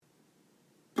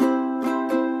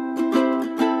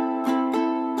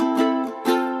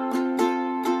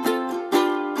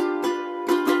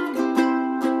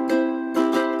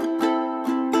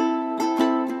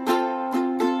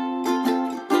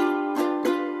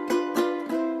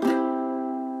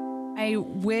I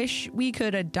wish we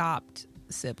could adopt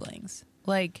siblings.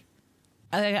 Like,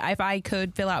 if I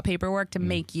could fill out paperwork to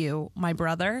make you my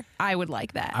brother, I would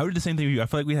like that. I would do the same thing with you. I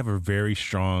feel like we have a very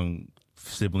strong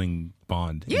sibling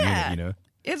bond. Yeah. You know?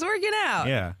 It's working out.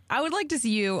 Yeah. I would like to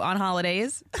see you on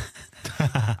holidays.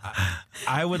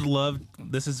 I would love,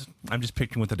 I'm just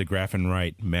picturing with the DeGraffin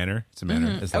Wright Manor. It's a manor.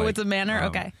 Mm-hmm. It's a manor?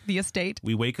 Okay. The estate.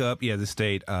 We wake up, the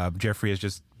estate. Jeffrey has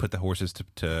just put the horses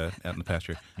to out in the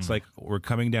pasture. It's like we're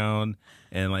coming down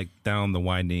and like down the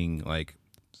winding, like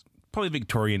probably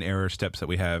Victorian era steps that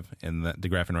we have in the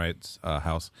DeGraffin Wright's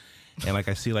house. And like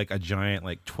I see like a giant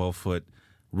like 12-foot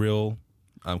real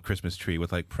Christmas tree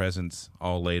with like presents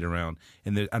all laid around,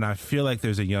 and I feel like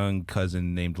there's a young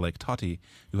cousin named like Tati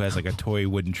who has like a toy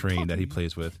wooden train that he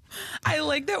plays with. I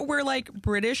like that we're like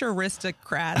British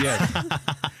aristocrats. Yeah,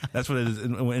 that's what it is.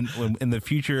 In the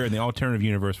future, in the alternative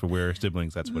universe where we're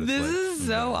siblings, that's what it's like. This is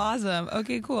so awesome.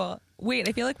 Okay, cool. Wait,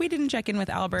 I feel like we didn't check in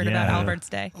with Albert about Albert's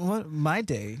day. What my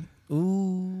day?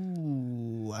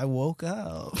 Ooh, I woke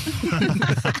up.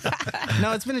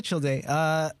 No, it's been a chill day.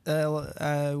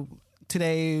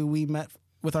 Today we met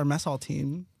with our mess hall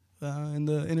team in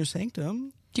the inner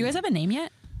sanctum. Do you guys have a name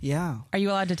yet? Yeah. Are you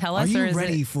allowed to tell Are us? you or is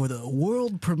ready it... for the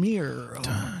world premiere of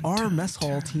our mess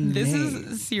hall team This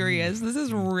name? is serious. This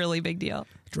is really big deal.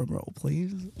 Drum roll,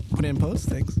 please. Put it in post.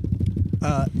 Thanks.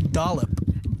 Dollop.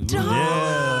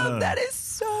 Dog, that is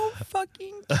so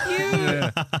fucking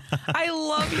cute. I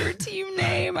love your team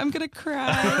name. I'm gonna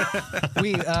cry.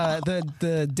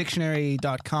 The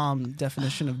dictionary.com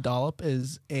definition of dollop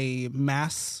is a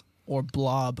mass or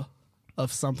blob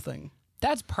of something.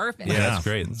 That's perfect. Yeah, that's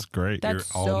great. That's great.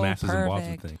 That's You're all so masses and blobs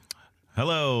and perfect. things.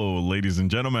 Hello, ladies and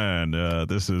gentlemen.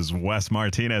 This is Wes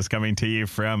Martinez coming to you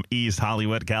from East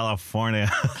Hollywood,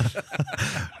 California.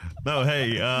 No,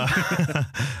 hey,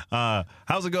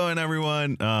 how's it going,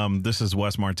 everyone? This is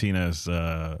Wes Martinez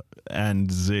and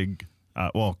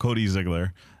Cody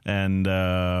Ziegler, and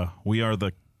we are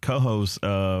the co-hosts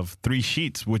of Three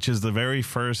Sheets, which is the very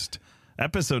first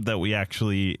episode that we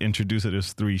actually introduced it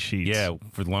as Three Sheets. Yeah,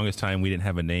 for the longest time we didn't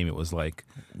have a name. It was like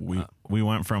we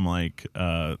went from like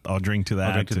I'll drink to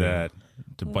that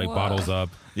to bite Whoa. bottles up.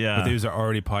 Yeah. But there's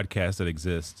already podcasts that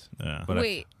exist. Yeah. But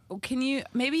Wait, can you?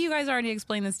 Maybe you guys already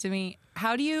explained this to me.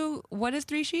 What is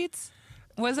Three Sheets?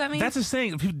 What does that mean? that's a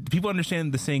saying. People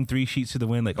understand the saying 3 sheets to the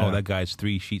wind. Like, oh, that guy's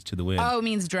 3 sheets to the wind. Oh, it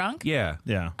means drunk? Yeah.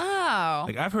 Yeah. Oh.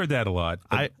 Like, I've heard that a lot.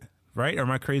 But, right? Or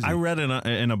am I crazy? I read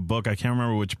in a book. I can't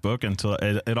remember which book until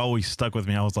it always stuck with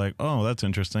me. I was like, oh, that's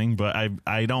interesting, but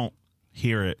I don't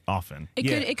hear it often.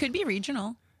 It could be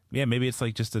regional. Yeah, maybe it's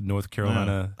like just a North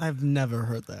Carolina. I've never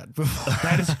heard that before.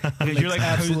 That is, because you're like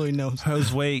absolutely no sense.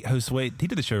 Josue. He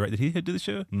did the show, right? Did he do the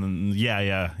show?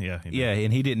 Yeah. he did. Yeah,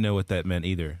 and he didn't know what that meant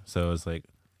either. So it's like,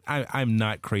 I'm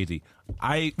not crazy.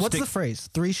 What's the phrase?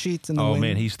 3 sheets in the Oh wind?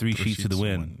 man, he's 3 Three sheets to the sheets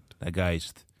wind. That guy's.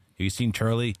 Have you seen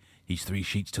Charlie? He's 3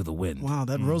 sheets to the wind. Wow,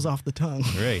 that rolls off the tongue.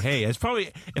 Right. Hey, it's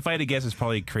probably, if I had to guess, it's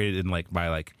probably created in by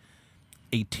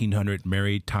 1800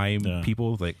 married time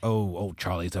people. Like, oh,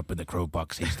 Charlie's up in the crow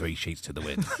box. He's 3 sheets to the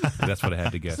wind. That's what I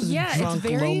had to guess. Yeah, Drunk, it's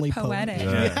very lonely poet.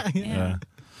 poetic. Yeah.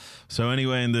 So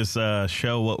anyway, in this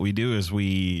show, what we do is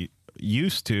we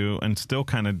used to and still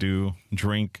kind of do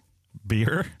drink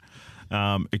beer,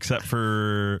 except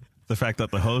for the fact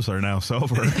that the hosts are now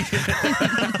sober.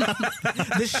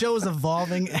 This show is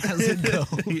evolving as it goes.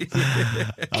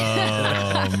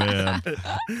 Oh man!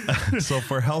 So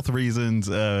for health reasons,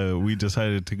 we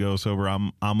decided to go sober.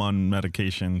 I'm on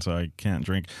medication, so I can't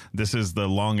drink. This is the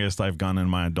longest I've gone in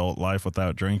my adult life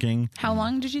without drinking. How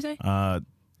long did you say?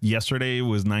 Yesterday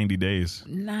was 90 days.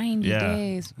 90 Yeah.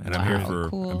 days. And Wow,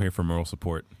 cool. I'm here for moral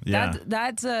support. Yeah.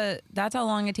 That's how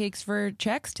long it takes for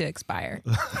checks to expire.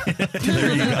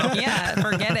 Yeah,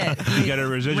 forget it. You got a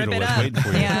residual Rip it that's up. waiting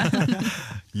for you. Yeah.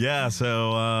 Yeah,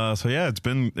 so yeah,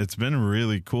 it's been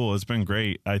really cool. It's been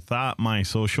great. I thought my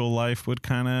social life would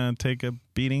kind of take a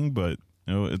beating, but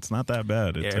it's not that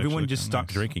bad. It's everyone actually just kinda stopped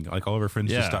nice. drinking. Like all of our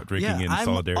friends just stopped drinking in I'm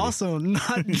solidarity. also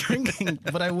not drinking,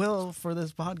 but I will for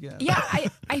this podcast. Yeah,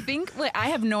 I think I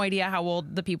have no idea how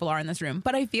old the people are in this room,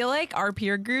 but I feel like our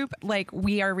peer group,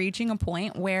 we are reaching a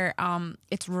point where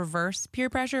it's reverse peer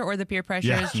pressure, or the peer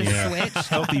pressure is just switched.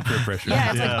 Healthy peer pressure.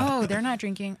 Yeah, it's like, oh, they're not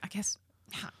drinking. I guess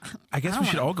we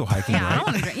should all go hiking, yeah, I right? don't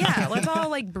want to drink. Yeah, let's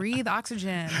all breathe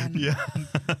oxygen and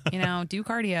do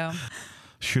cardio.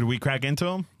 Should we crack into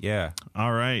them? Yeah.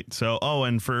 All right. So,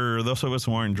 and for those of us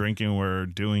who aren't drinking, we're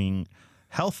doing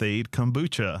Health Aid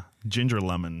kombucha, ginger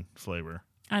lemon flavor.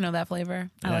 I know that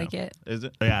flavor. I like it. Is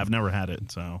it? Yeah, I've never had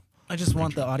it, so. I just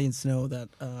want the audience to know that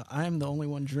I am the only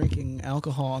one drinking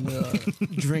alcohol on the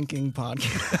drinking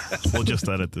podcast. We'll just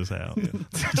edit this out.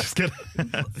 Just kidding.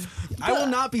 I will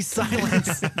not be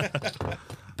silenced.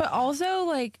 But also,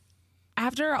 like,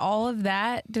 after all of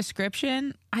that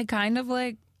description, I kind of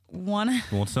like want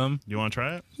to. Want some? You want to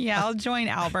try it? Yeah, I'll join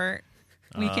Albert.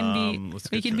 We can let's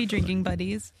be get you- drinking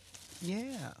buddies.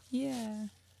 Yeah, Yeah.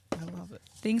 I love it.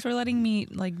 Thanks for letting me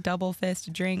like double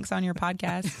fist drinks on your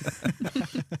podcast.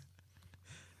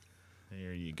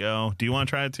 There you go. Do you want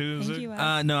to try it too? Thank Zig? you. No,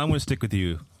 I'm going to stick with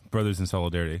you, brothers in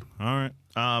solidarity. All right.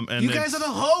 And You guys are the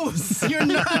hosts. You're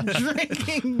not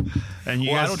drinking. And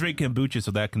you Well, I guys, don't drink kombucha,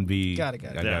 so that can be. Got it.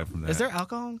 I Yeah. got it from that. Is there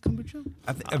alcohol in kombucha?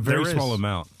 a very There small is.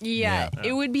 amount? Yeah,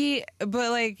 it would be,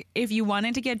 but like if you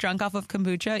wanted to get drunk off of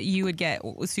kombucha, you would get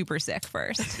super sick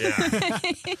first. Yeah.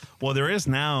 Well, there is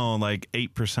now like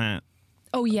 8%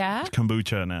 Oh yeah,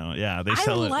 kombucha now. Yeah, they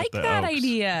sell I it. like at the that Oaks.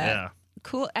 idea. Yeah.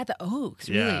 Cool at the Oaks,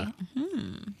 Yeah.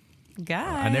 really.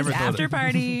 Guys, I never thought after of-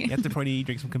 party. After party,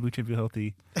 drink some kombucha and feel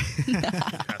healthy.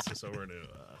 Pass this over to.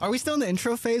 Are we still in the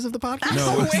intro phase of the podcast?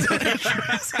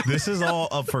 No, This is all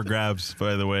up for grabs,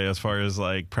 by the way, as far as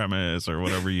like premise or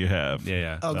whatever you have.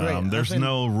 yeah. Oh, great. There's I've been-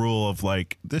 no rule of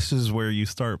like this is where you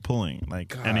start pulling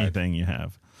like anything you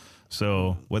have.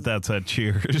 So with that said,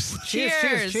 cheers.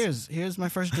 Cheers. Here's my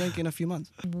first drink in a few months.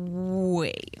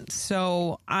 Wait,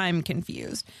 so I'm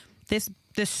confused.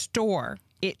 This store,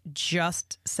 it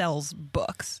just sells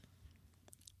books.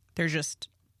 They're just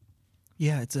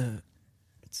Yeah, it's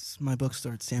my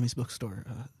bookstore. It's Sammy's bookstore.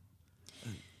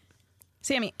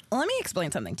 Sammy, let me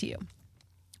explain something to you.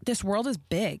 This world is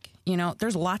big. You know,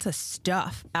 there's lots of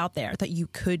stuff out there that you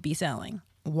could be selling.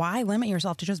 Why limit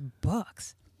yourself to just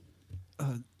books?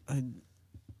 I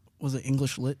was an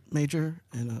English lit major,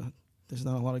 and there's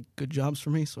not a lot of good jobs for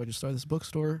me, so I just started this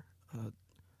bookstore.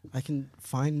 I can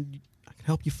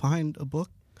help you find a book.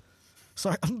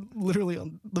 Sorry, I'm literally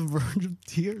on the verge of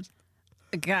tears.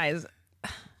 Guys,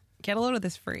 get a load of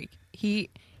this freak. He's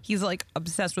like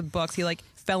obsessed with books. He like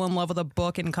fell in love with a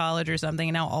book in college or something,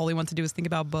 and now all he wants to do is think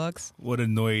about books. What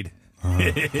annoyed.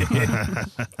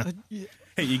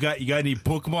 Hey, you got any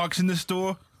bookmarks in the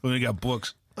store? We got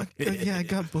books. Yeah, I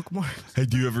got bookmarks. Hey,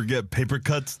 do you ever get paper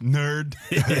cuts, nerd?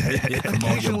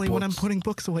 Occasionally, when I'm putting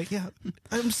books away. Yeah,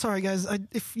 I'm sorry, guys.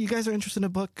 If you guys are interested in a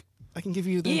book, I can give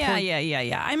you the.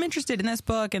 Yeah. I'm interested in this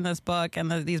book and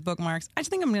these bookmarks. I just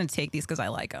think I'm going to take these because I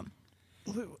like them.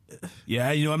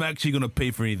 Yeah, you know, I'm actually gonna pay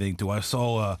for anything too. I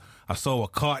saw a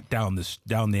cart down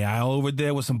the aisle over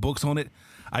there with some books on it.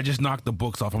 I just knocked the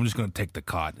books off. I'm just gonna take the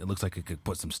cart. It looks like it could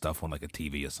put some stuff on like a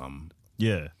TV or something.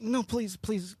 Yeah. No, please.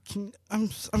 I'm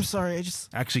sorry. I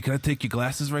just. Actually, can I take your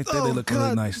glasses right there? Oh, They look really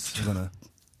God. nice. I'm gonna.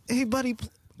 Hey, buddy.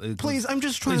 Please, I'm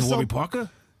just trying Please, to sell. Warby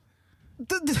Parker.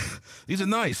 These are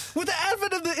nice. With the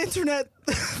advent of the internet,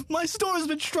 my store has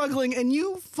been struggling, and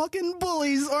you fucking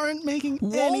bullies aren't making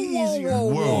any easier.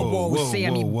 whoa,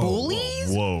 Sammy, whoa, whoa, bullies?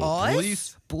 whoa. Us?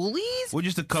 Bullies? Bullies? We're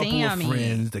just a couple Sammy. of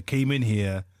friends that came in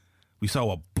here. We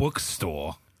saw a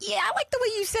bookstore. Yeah, I like the way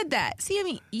you said that.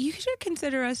 Sammy, you should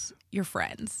consider us your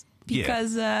friends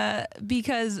because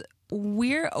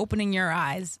we're opening your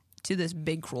eyes to this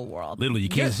big cruel world. Literally, you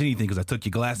can't see anything because I took your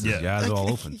glasses. Yeah. Your eyes are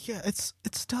all open. Yeah, it's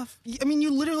tough. I mean,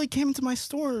 you literally came into my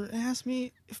store and asked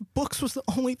me if books was the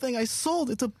only thing I sold.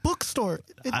 It's a bookstore.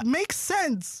 It makes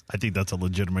sense. I think that's a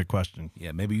legitimate question.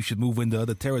 Yeah, maybe you should move into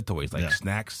other territories like Yeah.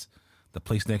 snacks. The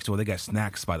place next door, they got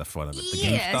snacks by the front of it. The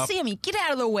Yeah, GameStop. Sammy, get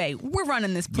out of the way. We're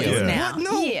running this place Yeah. now. What?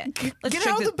 No, Yeah. Let's get check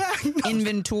out of the back. No.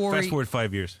 Inventory. Fast forward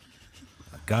 5 years.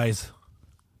 Guys,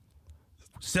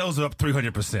 sales are up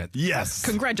 300%. Yes.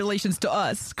 Congratulations to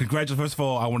us. Congratulations. First of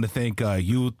all, I want to thank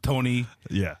you, Tony.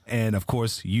 Yeah. And, of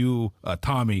course, you,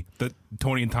 Tommy.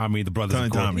 Tony and Tommy, the brothers. Tony of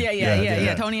and course. Tommy.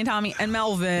 Yeah. Tony and Tommy and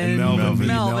Melvin. And Melvin.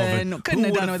 Melvin. Couldn't Who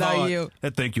have done would've without thought-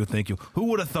 you. Thank you. Who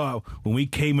would have thought when we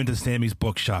came into Sammy's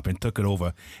bookshop and took it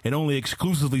over, it only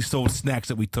exclusively sold snacks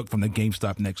that we took from the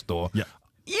GameStop next door. Yeah.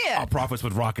 Yeah. Our profits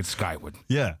would rocket skyward.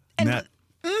 Yeah. And-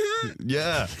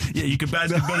 Yeah. Yeah, you can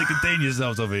barely contain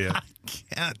yourselves over here.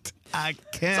 I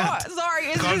can't. Sorry,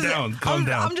 it's Calm just, down, calm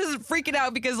down. I'm just freaking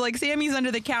out because like Sammy's under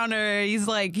the counter. He's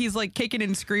like kicking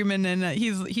and screaming, and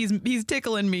he's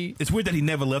tickling me. It's weird that he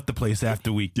never left the place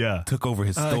after we took over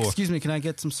his store. Excuse me, can I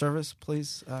get some service,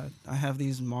 please? I have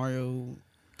these Mario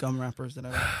gum wrappers that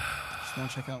I just want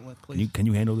to check out with, please. Can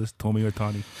you handle this, Tommy or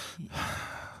Tony?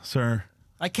 Sir.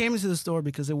 I came into the store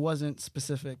because it wasn't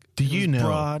specific. Do It you was know-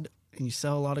 broad, and you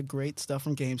sell a lot of great stuff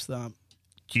from GameStop.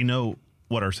 Do you know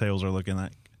what our sales are looking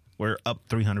like? We're up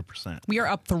 300%. We are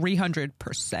up 300%.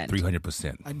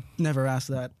 300%. I never asked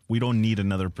that. We don't need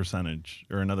another percentage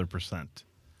or another percent.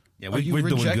 Yeah, Are you we're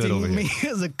doing good rejecting over me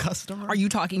here. as a customer? Are you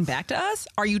talking back to us?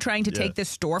 Are you trying to Yeah. take this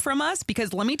store from us?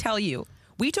 Because let me tell you,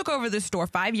 we took over this store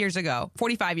 45 years ago,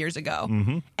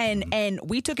 and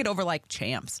we took it over like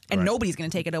champs, and Right. nobody's going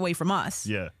to take it away from us.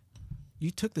 Yeah. You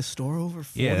took the store over.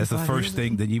 Yeah, that's the 45 first years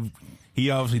thing ago? that he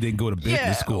obviously didn't go to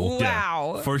business school.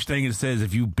 Wow. First thing it says,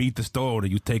 if you beat the store owner,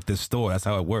 you take this store. That's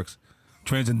how it works.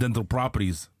 Transcendental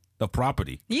properties, the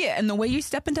property. Yeah, and the way you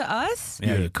step into us,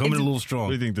 Yeah, you're coming in a little What do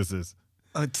strong. you think this is?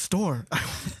 A store.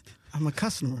 I'm a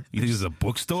customer. You think this is a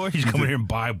bookstore? He's coming here and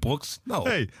buy books? No.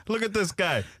 Hey, look at this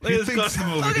guy. Look at this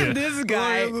customer over look here. at this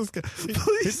guy. Look at this guy.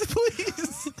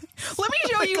 Please. Let me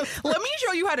show you. Let me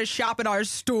show you how to shop at our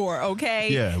store,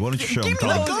 okay? Yeah, why don't you show Give him,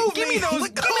 me Tom? those. go, Give me man. those.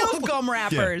 Let Give me go. those gum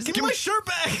wrappers. Give me my shirt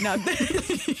back. Now,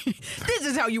 this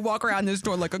is how you walk around this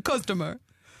store like a customer.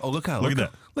 Oh, look Look at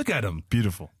that. Look at him.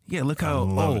 Beautiful. Yeah, look how,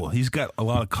 love he's got a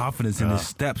lot of confidence in his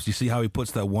steps. You see how he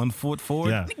puts that 1 foot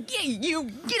forward? Yeah. Yeah, you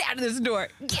get out of this door.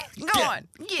 Go on.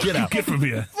 Get out. Get from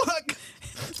here. Fuck